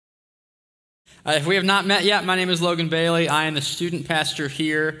If we have not met yet, my name is Logan Bailey. I am the student pastor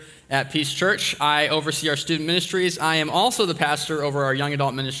here at Peace Church. I oversee our student ministries. I am also the pastor over our young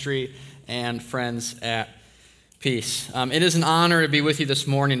adult ministry and Friends at Peace. It is an honor to be with you this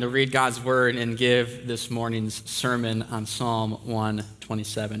morning to read God's Word and give this morning's sermon on Psalm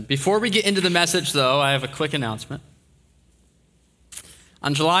 127. Before we get into the message, though, I have a quick announcement.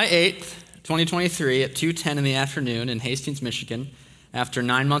 On July 8th, 2023, at 2:10 in the afternoon in Hastings, Michigan, after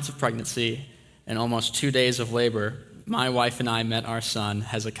 9 months of pregnancy and almost 2 days of labor, my wife and I met our son,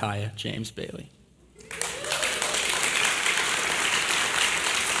 Hezekiah James Bailey.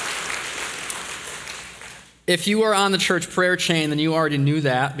 If you are on the church prayer chain, then you already knew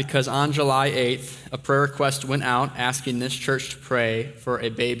that, because on July 8th, a prayer request went out asking this church to pray for a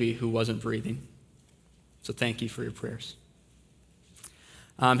baby who wasn't breathing. So thank you for your prayers.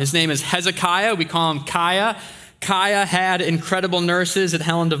 His name is Hezekiah. We call him Kaya. Kaya had incredible nurses at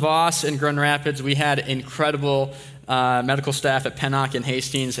Helen DeVos in Grand Rapids. We had incredible medical staff at Pennock and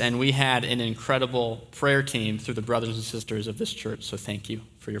Hastings, and we had an incredible prayer team through the brothers and sisters of this church, so thank you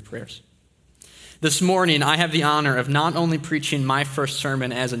for your prayers. This morning, I have the honor of not only preaching my first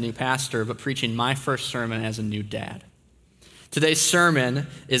sermon as a new pastor, but preaching my first sermon as a new dad. Today's sermon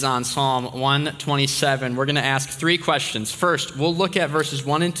is on Psalm 127. We're going to ask 3 questions. First, we'll look at verses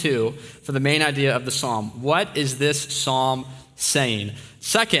 1 and 2 for the main idea of the psalm. What is this psalm saying?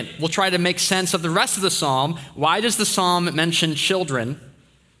 Second, we'll try to make sense of the rest of the psalm. Why does the psalm mention children?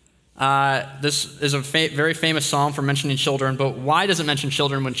 This is a very famous psalm for mentioning children, but why does it mention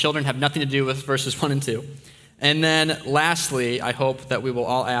children when children have nothing to do with verses 1 and 2? And then lastly, I hope that we will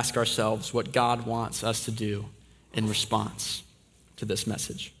all ask ourselves what God wants us to do in response to this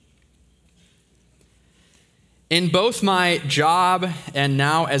message. In both my job and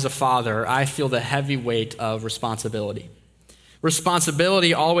now as a father, I feel the heavy weight of responsibility.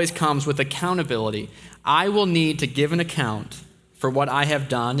 Responsibility always comes with accountability. I will need to give an account for what I have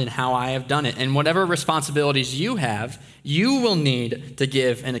done and how I have done it. And whatever responsibilities you have, you will need to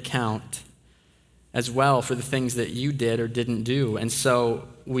give an account as well for the things that you did or didn't do. And so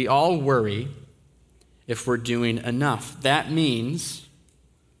we all worry if we're doing enough. That means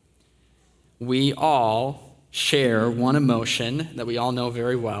we all share one emotion that we all know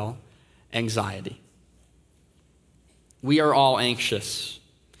very well: anxiety. We are all anxious.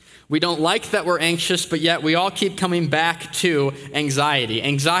 We don't like that we're anxious, but yet we all keep coming back to anxiety.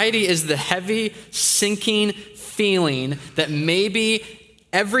 Anxiety is the heavy, sinking feeling that maybe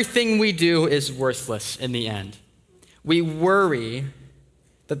everything we do is worthless in the end. We worry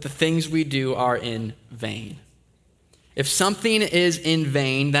that the things we do are in vain. If something is in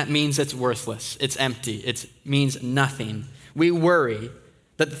vain, that means it's worthless, it's empty, it means nothing. We worry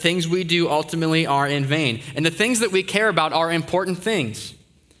that the things we do ultimately are in vain. And the things that we care about are important things.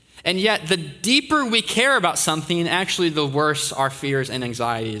 And yet, the deeper we care about something, actually the worse our fears and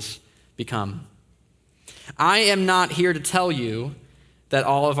anxieties become. I am not here to tell you that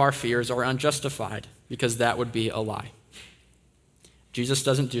all of our fears are unjustified, because that would be a lie. Jesus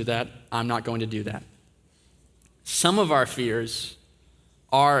doesn't do that. I'm not going to do that. Some of our fears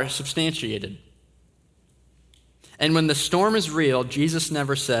are substantiated. And when the storm is real, Jesus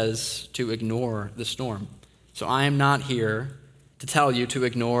never says to ignore the storm. So I am not here to tell you to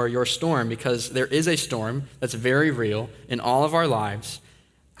ignore your storm, because there is a storm that's very real in all of our lives.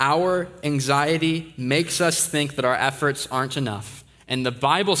 Our anxiety makes us think that our efforts aren't enough. And the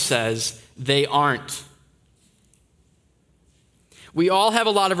Bible says they aren't. We all have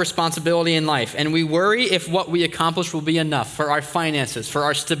a lot of responsibility in life, and we worry if what we accomplish will be enough for our finances, for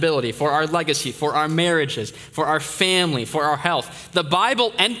our stability, for our legacy, for our marriages, for our family, for our health. The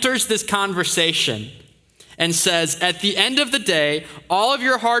Bible enters this conversation and says, at the end of the day, all of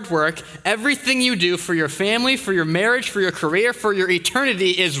your hard work, everything you do for your family, for your marriage, for your career, for your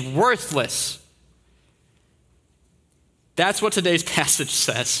eternity is worthless. That's what today's passage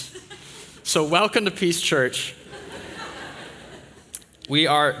says. So welcome to Peace Church. We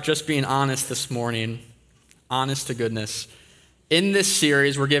are just being honest this morning, honest to goodness. In this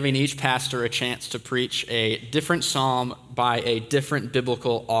series, we're giving each pastor a chance to preach a different psalm by a different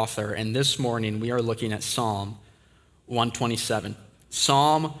biblical author. And this morning, we are looking at Psalm 127.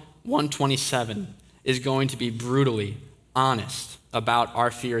 Psalm 127 is going to be brutally honest about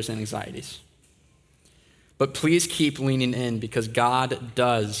our fears and anxieties. But please keep leaning in, because God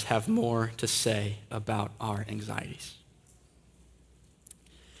does have more to say about our anxieties.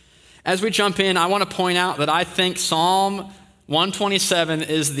 As we jump in, I want to point out that I think Psalm 127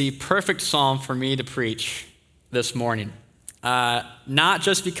 is the perfect psalm for me to preach this morning. Not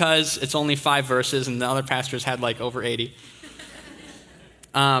just because it's only 5 verses and the other pastors had like over 80.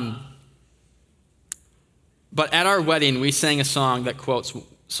 But at our wedding, we sang a song that quotes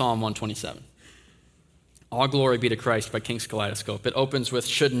Psalm 127. All glory be to Christ by King's Kaleidoscope. It opens with,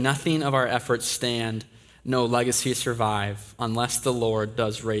 should nothing of our efforts stand, no legacy survive, unless the Lord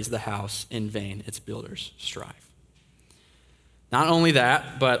does raise the house, in vain its builders strive. Not only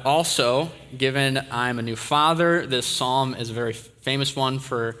that, but also, given I'm a new father, this psalm is a very famous one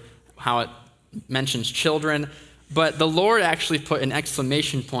for how it mentions children. But the Lord actually put an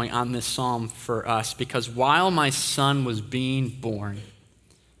exclamation point on this psalm for us, because while my son was being born,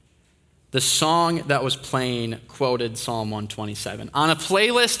 the song that was playing quoted Psalm 127 on a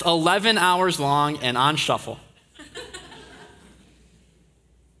playlist 11 hours long and on shuffle.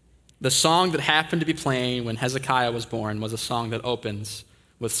 The song that happened to be playing when Hezekiah was born was a song that opens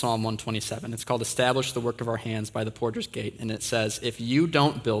with Psalm 127. It's called Establish the Work of Our Hands by the Porter's Gate. And it says, if you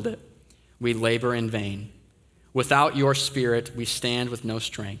don't build it, we labor in vain. Without your spirit, we stand with no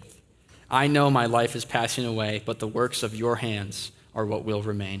strength. I know my life is passing away, but the works of your hands are what will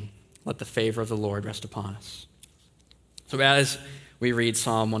remain. Let the favor of the Lord rest upon us. So as we read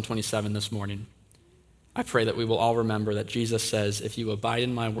Psalm 127 this morning, I pray that we will all remember that Jesus says, if you abide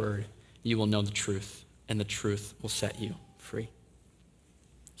in my word, you will know the truth, and the truth will set you free.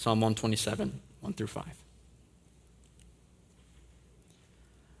 Psalm 127, 1 through 5.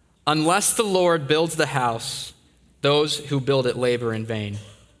 Unless the Lord builds the house, those who build it labor in vain.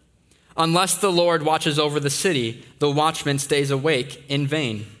 Unless the Lord watches over the city, the watchman stays awake in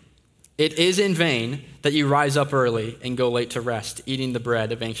vain. It is in vain that you rise up early and go late to rest, eating the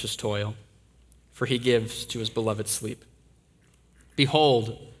bread of anxious toil, for he gives to his beloved sleep.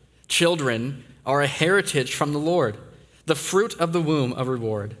 Behold, children are a heritage from the Lord, the fruit of the womb a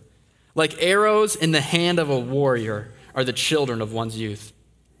reward. Like arrows in the hand of a warrior are the children of one's youth.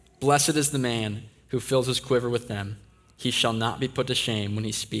 Blessed is the man who fills his quiver with them. He shall not be put to shame when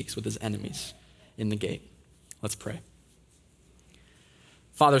he speaks with his enemies in the gate. Let's pray.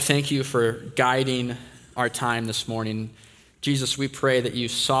 Father, thank you for guiding our time this morning. Jesus, we pray that you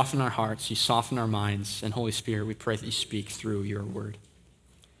soften our hearts, you soften our minds, and Holy Spirit, we pray that you speak through your word.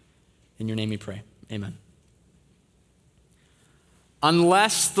 In your name we pray. Amen.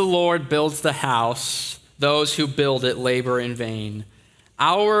 Unless the Lord builds the house, those who build it labor in vain.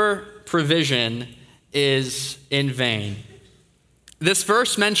 Our provision is in vain. This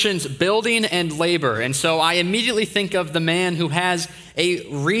verse mentions building and labor, and so I immediately think of the man who has a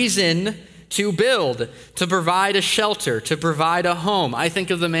reason to build, to provide a shelter, to provide a home. I think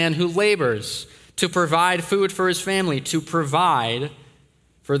of the man who labors to provide food for his family, to provide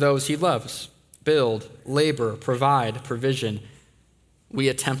for those he loves. Build, labor, provide, provision. We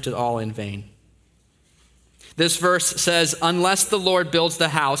attempt it all in vain. This verse says, unless the Lord builds the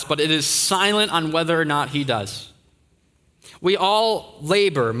house, but it is silent on whether or not he does. We all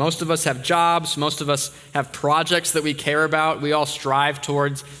labor. Most of us have jobs. Most of us have projects that we care about. We all strive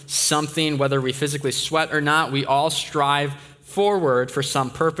towards something, whether we physically sweat or not. We all strive forward for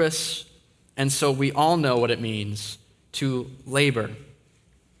some purpose. And so we all know what it means to labor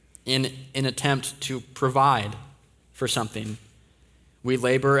in an attempt to provide for something. We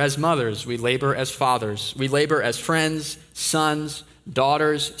labor as mothers. We labor as fathers. We labor as friends, sons,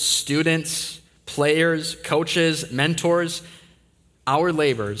 daughters, students, players, coaches, mentors. Our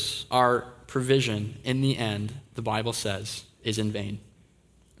labors, our provision, in the end, the Bible says, is in vain.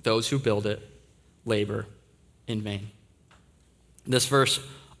 Those who build it labor in vain. This verse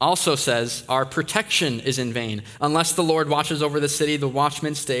also says our protection is in vain. Unless the Lord watches over the city, the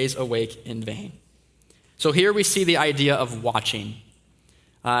watchman stays awake in vain. So here we see the idea of watching.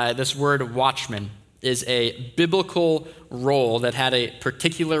 This word watchman is a biblical role that had a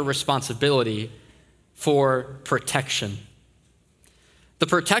particular responsibility for protection. The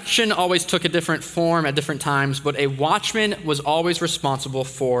protection always took a different form at different times, but a watchman was always responsible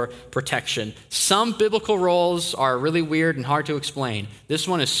for protection. Some biblical roles are really weird and hard to explain. This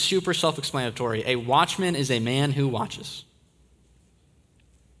one is super self-explanatory. A watchman is a man who watches.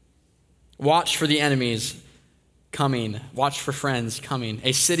 Watch for the enemies coming. Watch for friends coming.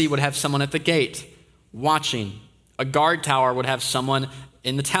 A city would have someone at the gate watching. A guard tower would have someone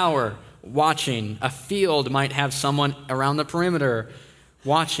in the tower watching. A field might have someone around the perimeter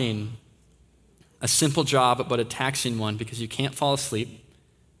watching. A simple job, but a taxing one, because you can't fall asleep.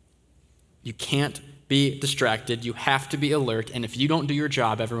 You can't be distracted. You have to be alert. And if you don't do your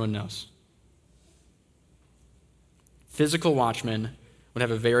job, everyone knows. Physical watchmen would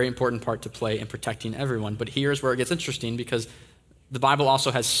have a very important part to play in protecting everyone. But here's where it gets interesting, because the Bible also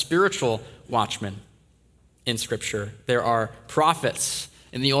has spiritual watchmen in Scripture. There are prophets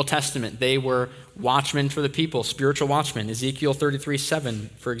in the Old Testament. They were watchmen for the people, spiritual watchmen. Ezekiel 33:7,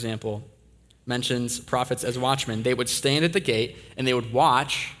 for example. mentions prophets as watchmen. They would stand at the gate and they would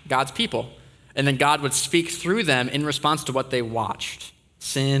watch God's people. And then God would speak through them in response to what they watched,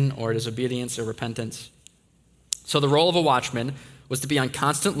 sin or disobedience or repentance. So the role of a watchman was to be on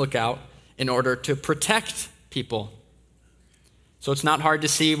constant lookout in order to protect people. So it's not hard to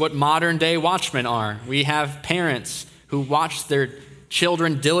see what modern day watchmen are. We have parents who watch their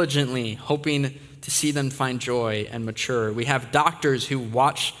children diligently, hoping to see them find joy and mature. We have doctors who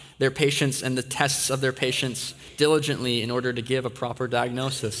watch their patients and the tests of their patients diligently in order to give a proper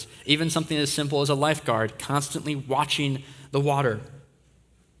diagnosis. Even something as simple as a lifeguard constantly watching the water.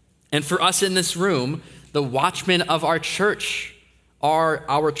 And for us in this room, the watchmen of our church are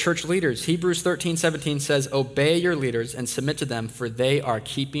our church leaders. Hebrews 13:17 says, "Obey your leaders and submit to them, for they are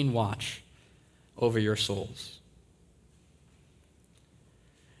keeping watch over your souls."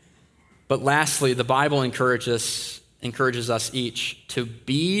 But lastly, the Bible encourages us each to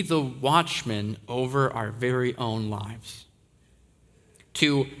be the watchman over our very own lives.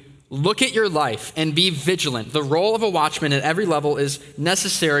 To look at your life and be vigilant. The role of a watchman at every level is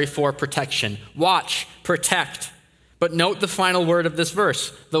necessary for protection. Watch, protect. But note the final word of this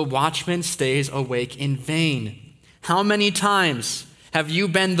verse: the watchman stays awake in vain. How many times have you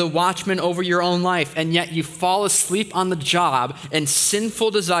been the watchman over your own life, and yet you fall asleep on the job and sinful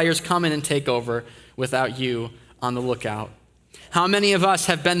desires come in and take over without you on the lookout? How many of us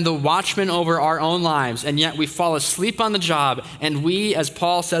have been the watchman over our own lives, and yet we fall asleep on the job, and we, as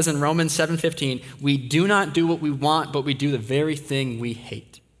Paul says in Romans 7:15, we do not do what we want, but we do the very thing we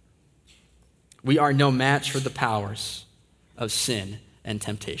hate. We are no match for the powers of sin and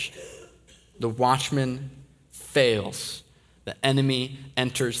temptation. The watchman fails. The enemy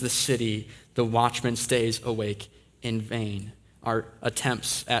enters the city. The watchman stays awake in vain. Our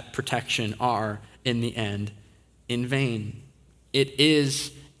attempts at protection are, in the end, in vain. It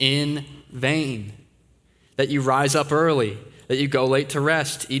is in vain that you rise up early, that you go late to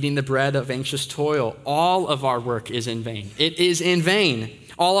rest, eating the bread of anxious toil. All of our work is in vain. It is in vain.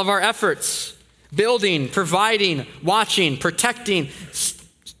 All of our efforts, building, providing, watching, protecting,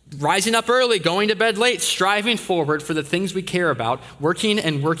 rising up early, going to bed late, striving forward for the things we care about, working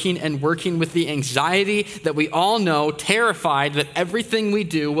and working and working with the anxiety that we all know, terrified that everything we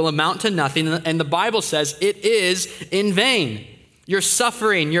do will amount to nothing. And the Bible says it is in vain. Your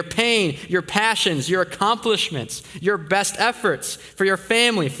suffering, your pain, your passions, your accomplishments, your best efforts for your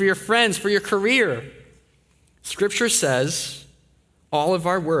family, for your friends, for your career. Scripture says all of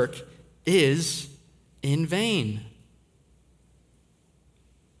our work is in vain.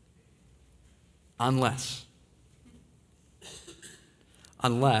 Unless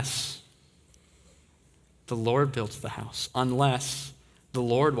the Lord builds the house, unless the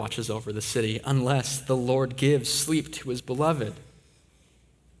Lord watches over the city, unless the Lord gives sleep to his beloved.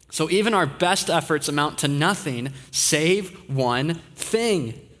 So even our best efforts amount to nothing save one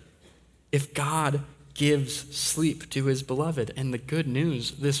thing: if God gives sleep to his beloved. And the good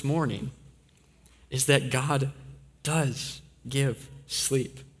news this morning is that God does give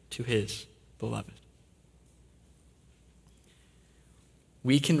sleep to his beloved.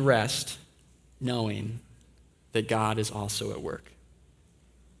 We can rest knowing that God is also at work.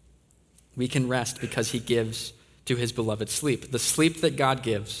 We can rest because he gives to his beloved sleep. The sleep that God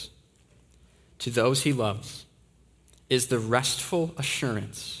gives to those he loves is the restful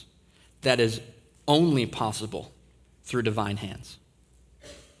assurance that is only possible through divine hands.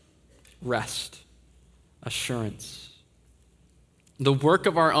 Rest, assurance. The work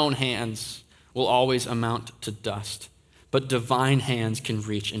of our own hands will always amount to dust, but divine hands can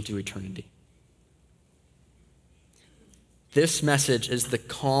reach into eternity. This message is the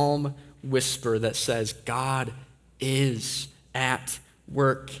calm whisper that says God is at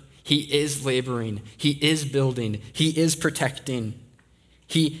work. He is laboring. He is building. He is protecting.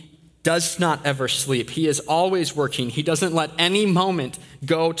 He does not ever sleep. He is always working. He doesn't let any moment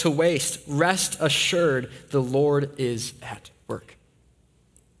go to waste. Rest assured, the Lord is at work.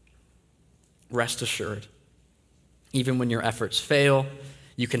 Rest assured. Even when your efforts fail,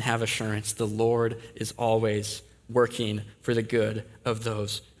 you can have assurance. The Lord is always working for the good of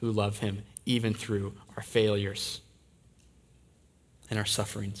those who love him, even through our failures and our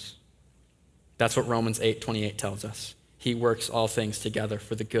sufferings. That's what Romans 8:28 tells us. He works all things together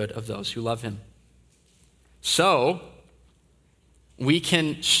for the good of those who love him. So, we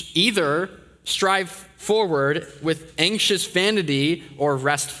can either strive forward with anxious vanity or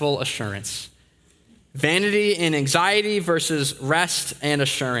restful assurance. Vanity and anxiety versus rest and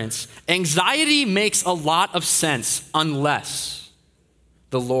assurance. Anxiety makes a lot of sense unless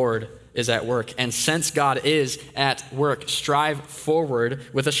the Lord is at work. And since God is at work, strive forward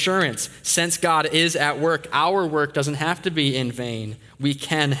with assurance. Since God is at work, our work doesn't have to be in vain. We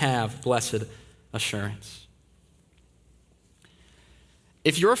can have blessed assurance.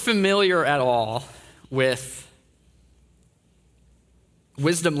 If you're familiar at all with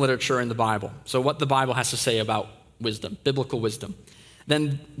wisdom literature in the Bible, so what the Bible has to say about wisdom, biblical wisdom,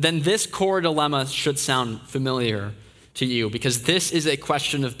 then this core dilemma should sound familiar to you, because this is a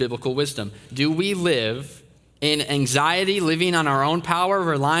question of biblical wisdom. Do we live in anxiety, living on our own power,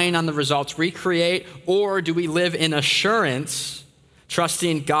 relying on the results we create, or do we live in assurance,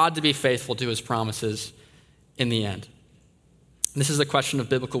 trusting God to be faithful to his promises in the end? This is a question of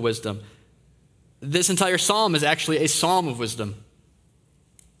biblical wisdom. This entire psalm is actually a psalm of wisdom.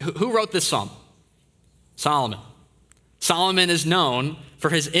 Who wrote this psalm? Solomon. Solomon is known for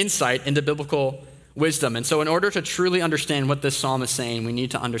his insight into biblical wisdom. And so in order to truly understand what this psalm is saying, we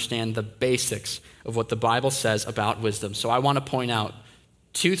need to understand the basics of what the Bible says about wisdom. So I want to point out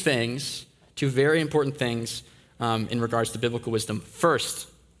two very important things in regards to biblical wisdom. First,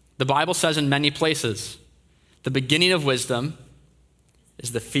 the Bible says in many places, the beginning of wisdom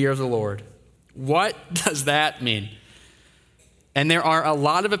is the fear of the Lord. What does that mean? And there are a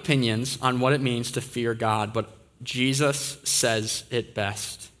lot of opinions on what it means to fear God, but Jesus says it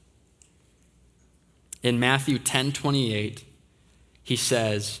best. In Matthew 10:28, he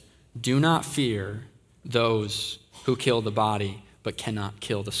says, "Do not fear those who kill the body, but cannot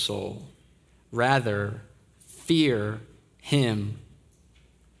kill the soul. Rather, fear him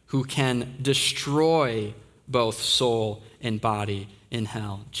who can destroy both soul and body in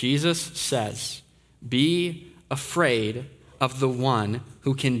hell." Jesus says, be afraid of the one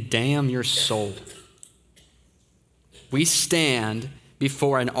who can damn your soul. We stand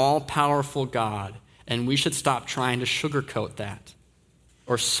before an all-powerful God, and we should stop trying to sugarcoat that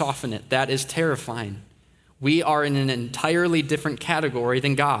or soften it. That is terrifying. We are in an entirely different category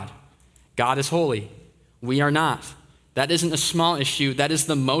than God. God is holy. We are not. That isn't a small issue. That is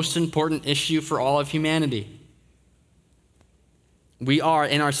the most important issue for all of humanity. We are,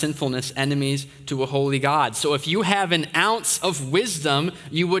 in our sinfulness, enemies to a holy God. So if you have an ounce of wisdom,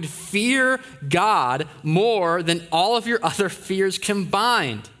 you would fear God more than all of your other fears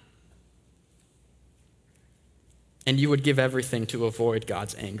combined. And you would give everything to avoid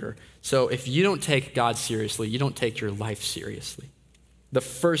God's anger. So if you don't take God seriously, you don't take your life seriously. The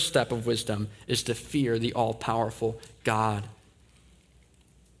first step of wisdom is to fear the all-powerful God,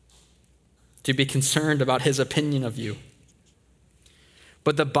 to be concerned about his opinion of you.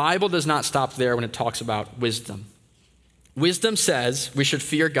 But the Bible does not stop there when it talks about wisdom. Wisdom says we should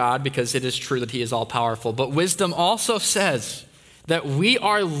fear God because it is true that he is all-powerful. But wisdom also says that we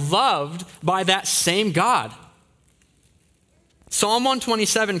are loved by that same God. Psalm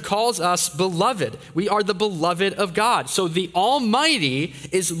 127 calls us beloved. We are the beloved of God. So the Almighty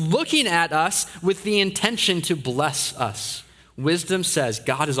is looking at us with the intention to bless us. Wisdom says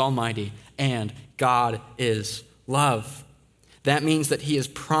God is almighty and God is love. That means that he has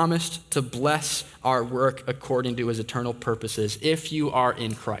promised to bless our work according to his eternal purposes. If you are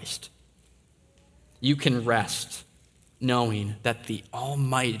in Christ, you can rest knowing that the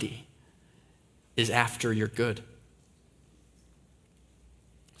Almighty is after your good.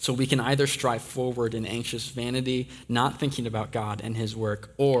 So we can either strive forward in anxious vanity, not thinking about God and his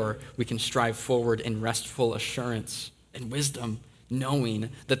work, or we can strive forward in restful assurance and wisdom, knowing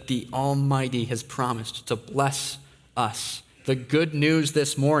that the Almighty has promised to bless us. The good news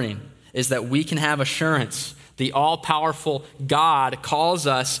this morning is that we can have assurance. The all-powerful God calls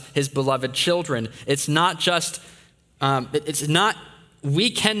us his beloved children. It's not just,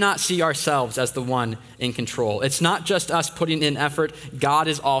 we cannot see ourselves as the one in control. It's not just us putting in effort. God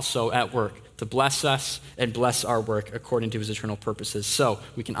is also at work to bless us and bless our work according to his eternal purposes. So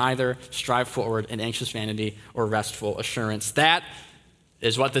we can either strive forward in anxious vanity or restful assurance. That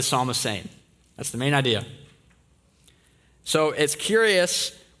is what this psalm is saying. That's the main idea. So it's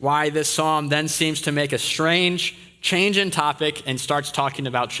curious why this psalm then seems to make a strange change in topic and starts talking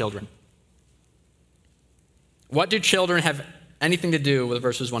about children. What do children have anything to do with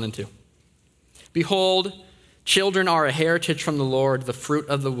verses 1 and 2? Behold, children are a heritage from the Lord, the fruit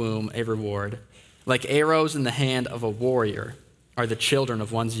of the womb, a reward. Like arrows in the hand of a warrior are the children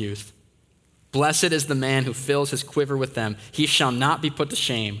of one's youth. Blessed is the man who fills his quiver with them. He shall not be put to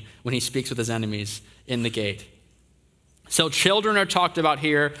shame when he speaks with his enemies in the gate. So children are talked about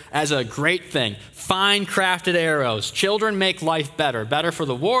here as a great thing. Fine crafted arrows. Children make life better. Better for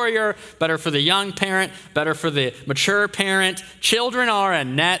the warrior, better for the young parent, better for the mature parent. Children are a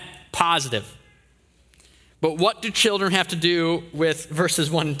net positive. But what do children have to do with verses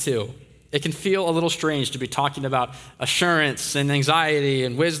 1 and 2? It can feel a little strange to be talking about assurance and anxiety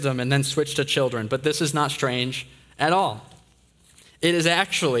and wisdom and then switch to children, but this is not strange at all. It is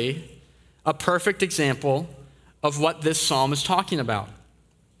actually a perfect example of what this psalm is talking about.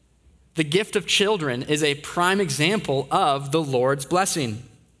 The gift of children is a prime example of the Lord's blessing.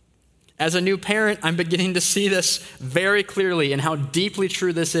 As a new parent, I'm beginning to see this very clearly and how deeply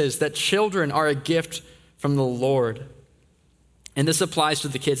true this is, that children are a gift from the Lord. And this applies to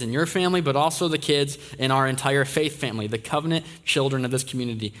the kids in your family, but also the kids in our entire faith family, the covenant children of this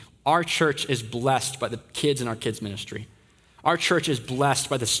community. Our church is blessed by the kids in our kids' ministry. Our church is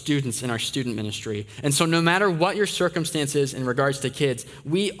blessed by the students in our student ministry. And so no matter what your circumstance is in regards to kids,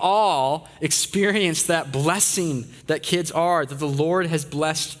 we all experience that blessing that kids are, that the Lord has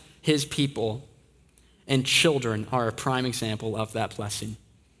blessed his people. And children are a prime example of that blessing,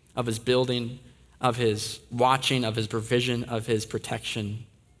 of his building, of his watching, of his provision, of his protection.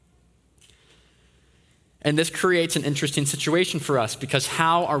 And this creates an interesting situation for us, because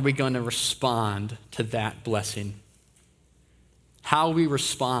how are we going to respond to that blessing? How we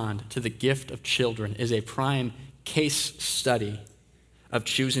respond to the gift of children is a prime case study of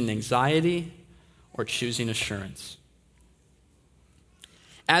choosing anxiety or choosing assurance.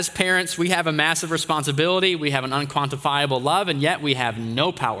 As parents, we have a massive responsibility, we have an unquantifiable love, and yet we have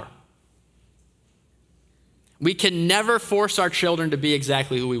no power. We can never force our children to be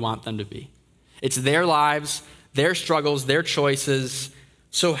exactly who we want them to be. It's their lives, their struggles, their choices.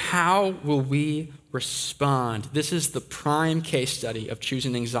 So how will we respond? This is the prime case study of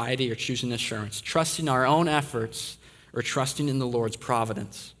choosing anxiety or choosing assurance, trusting our own efforts or trusting in the Lord's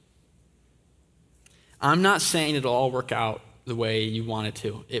providence. I'm not saying it'll all work out the way you want it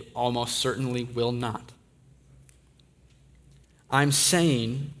to. It almost certainly will not. I'm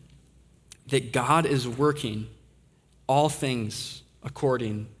saying that God is working all things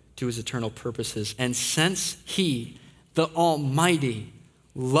according to his eternal purposes. And since he, the Almighty,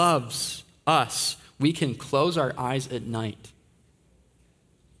 loves us, we can close our eyes at night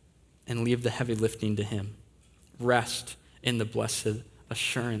and leave the heavy lifting to him. Rest in the blessed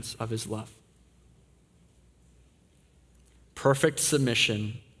assurance of his love. Perfect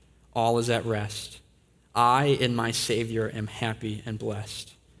submission, all is at rest. I in my Savior am happy and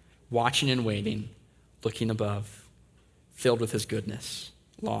blessed, watching and waiting, looking above, filled with his goodness,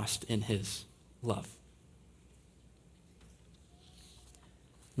 lost in his love.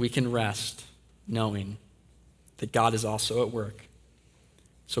 We can rest knowing that God is also at work,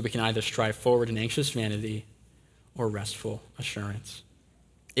 so we can either strive forward in anxious vanity or restful assurance.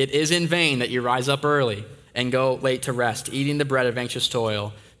 It is in vain that you rise up early and go late to rest, eating the bread of anxious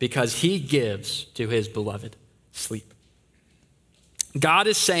toil, because he gives to his beloved sleep. God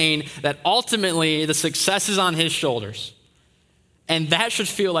is saying that ultimately the success is on his shoulders, and that should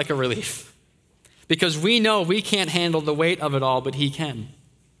feel like a relief, because we know we can't handle the weight of it all, but he can.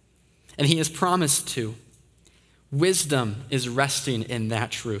 And he has promised to. Wisdom is resting in that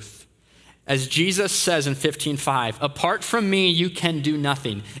truth. As Jesus says in 15:5, apart from me, you can do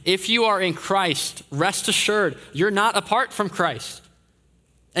nothing. If you are in Christ, rest assured, you're not apart from Christ.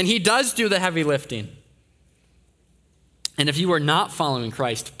 And he does do the heavy lifting. And if you are not following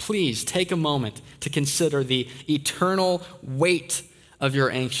Christ, please take a moment to consider the eternal weight of your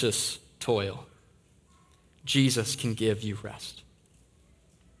anxious toil. Jesus can give you rest.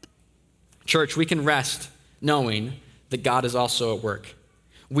 Church, we can rest knowing that God is also at work.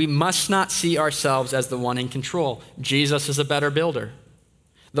 We must not see ourselves as the one in control. Jesus is a better builder.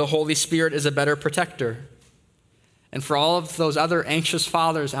 The Holy Spirit is a better protector. And for all of those other anxious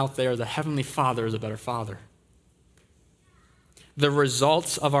fathers out there, the Heavenly Father is a better father. The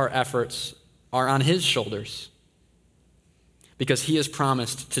results of our efforts are on his shoulders, because he has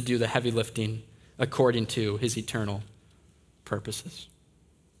promised to do the heavy lifting according to his eternal purposes.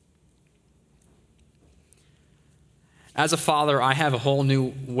 As a father, I have a whole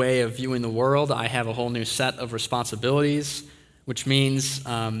new way of viewing the world. I have a whole new set of responsibilities, which means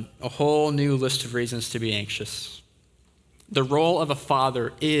a whole new list of reasons to be anxious. The role of a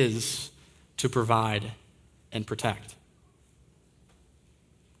father is to provide and protect.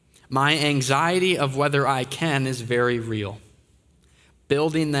 My anxiety of whether I can is very real.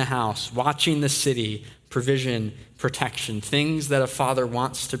 Building the house, watching the city, provision, protection, things that a father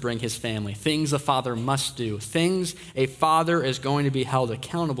wants to bring his family, things a father must do, things a father is going to be held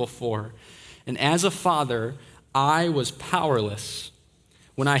accountable for. And as a father, I was powerless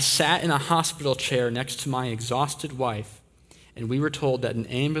when I sat in a hospital chair next to my exhausted wife and we were told that an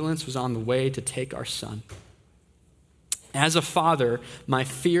ambulance was on the way to take our son. As a father, my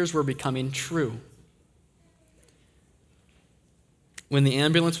fears were becoming true. When the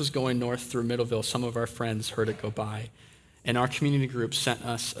ambulance was going north through Middleville, some of our friends heard it go by, and our community group sent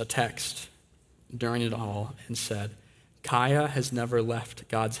us a text during it all and said, Kaya has never left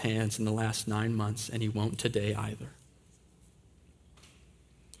God's hands in the last 9 months, and he won't today either.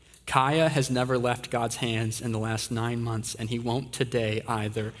 Kaya has never left God's hands in the last 9 months, and he won't today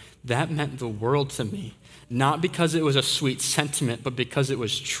either. That meant the world to me, not because it was a sweet sentiment, but because it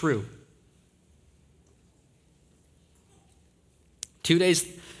was true. 2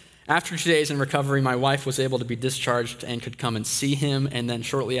 days in recovery, my wife was able to be discharged and could come and see him. And then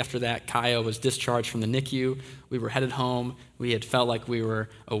shortly after that, Kaya was discharged from the NICU. We were headed home. We had felt like we were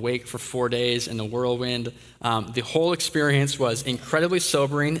awake for 4 days in the whirlwind. The whole experience was incredibly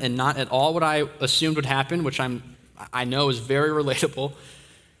sobering and not at all what I assumed would happen, which I know is very relatable.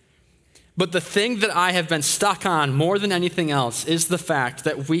 But the thing that I have been stuck on more than anything else is the fact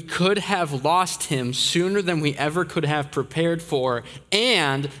that we could have lost him sooner than we ever could have prepared for,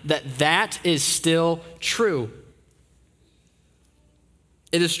 and that is still true.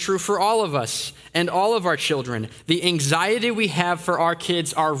 It is true for all of us and all of our children. The anxiety we have for our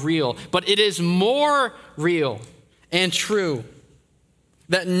kids are real, but it is more real and true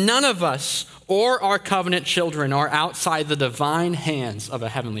that none of us or our covenant children are outside the divine hands of a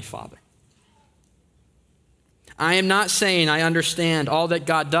heavenly Father. I am not saying I understand all that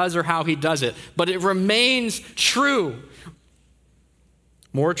God does or how he does it, but it remains true,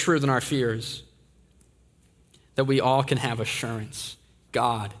 more true than our fears, that we all can have assurance.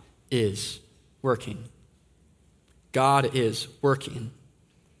 God is working. God is working.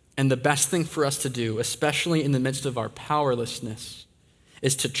 And the best thing for us to do, especially in the midst of our powerlessness,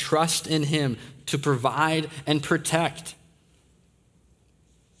 is to trust in him to provide and protect.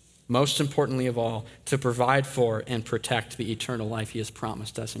 Most importantly of all, to provide for and protect the eternal life he has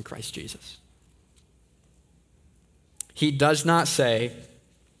promised us in Christ Jesus. He does not say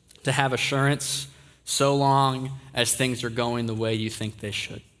to have assurance so long as things are going the way you think they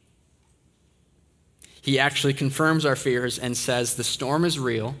should. He actually confirms our fears and says the storm is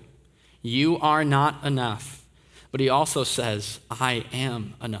real, you are not enough, but he also says, I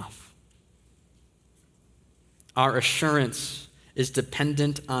am enough. Our assurance is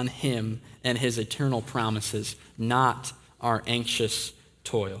dependent on him and his eternal promises, not our anxious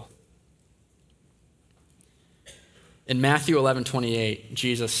toil. In Matthew 11:28,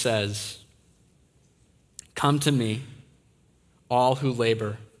 Jesus says, come to me, all who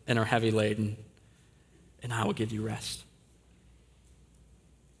labor and are heavy laden, and I will give you rest.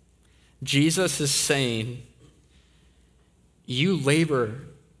 Jesus is saying, you labor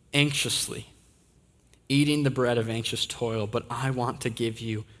anxiously, eating the bread of anxious toil, but I want to give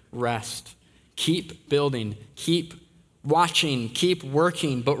you rest. Keep building, keep watching, keep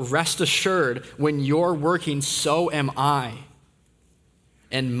working, but rest assured, when you're working, so am I.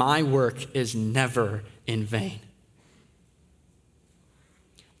 And my work is never in vain.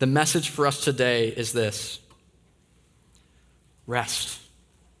 The message for us today is this: rest.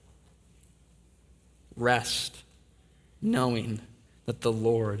 Rest, knowing that the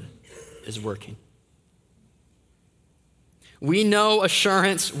Lord is working. We know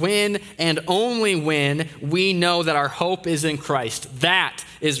assurance when and only when we know that our hope is in Christ. That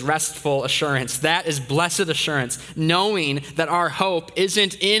is restful assurance. That is blessed assurance, knowing that our hope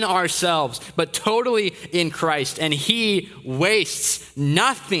isn't in ourselves, but totally in Christ. And he wastes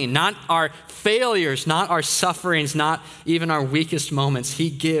nothing, not our failures, not our sufferings, not even our weakest moments.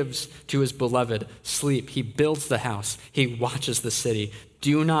 He gives to his beloved sleep. He builds the house. He watches the city.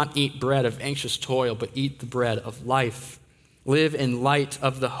 Do not eat bread of anxious toil, but eat the bread of life. Live in light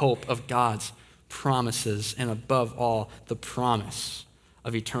of the hope of God's promises, and above all, the promise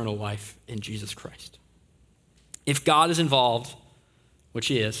of eternal life in Jesus Christ. If God is involved, which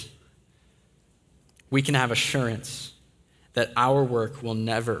he is, we can have assurance that our work will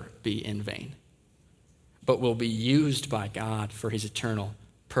never be in vain, but will be used by God for his eternal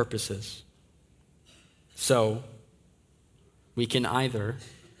purposes. So, we can either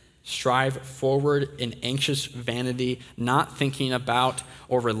strive forward in anxious vanity, not thinking about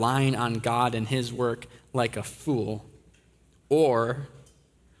or relying on God and his work like a fool, or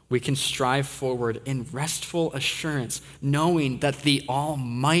we can strive forward in restful assurance, knowing that the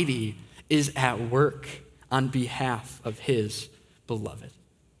Almighty is at work on behalf of his beloved.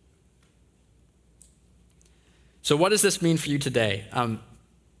 So what does this mean for you today?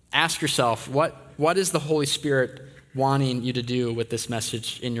 Ask yourself, what is the Holy Spirit wanting you to do with this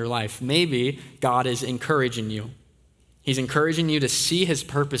message in your life? Maybe God is encouraging you. He's encouraging you to see his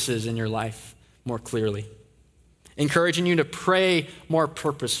purposes in your life more clearly. encouraging you to pray more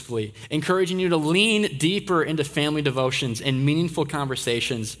purposefully, encouraging you to lean deeper into family devotions and meaningful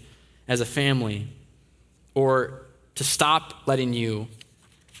conversations as a family, or to stop letting you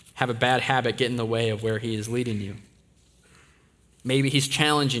have a bad habit get in the way of where he is leading you. Maybe he's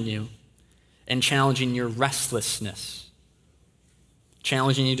challenging you and challenging your restlessness,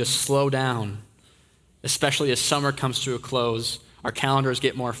 challenging you to slow down, especially as summer comes to a close, our calendars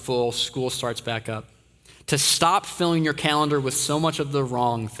get more full, school starts back up, to stop filling your calendar with so much of the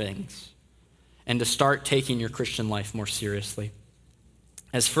wrong things and to start taking your Christian life more seriously.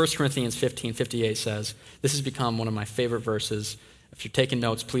 As 1 Corinthians 15:58 says, this has become one of my favorite verses. If you're taking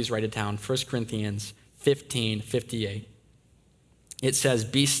notes, please write it down. 1 Corinthians 15:58. It says,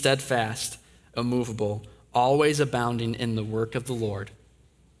 be steadfast, immovable, always abounding in the work of the Lord,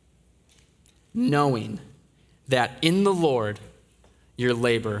 knowing that in the Lord your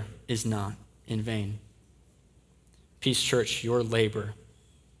labor is not in vain. Peace Church, your labor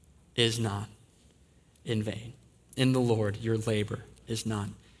is not in vain. In the Lord, your labor is not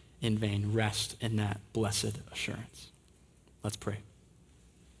in vain. Rest in that blessed assurance. Let's pray.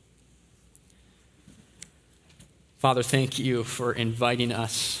 Father, thank you for inviting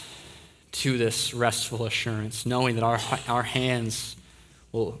us to this restful assurance, knowing that our hands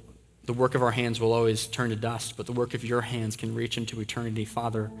will, the work of our hands will always turn to dust, but the work of your hands can reach into eternity.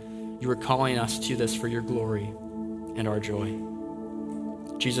 Father, you are calling us to this for your glory and our joy.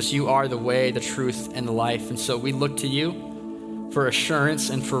 Jesus, you are the way, the truth, and the life, and so we look to you for assurance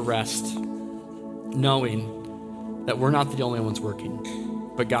and for rest, knowing that we're not the only ones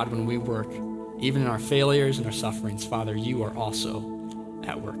working, but God, when we work, even in our failures and our sufferings, Father, you are also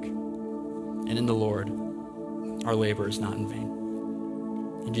at work. And in the Lord, our labor is not in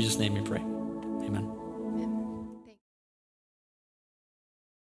vain. In Jesus' name we pray. Amen.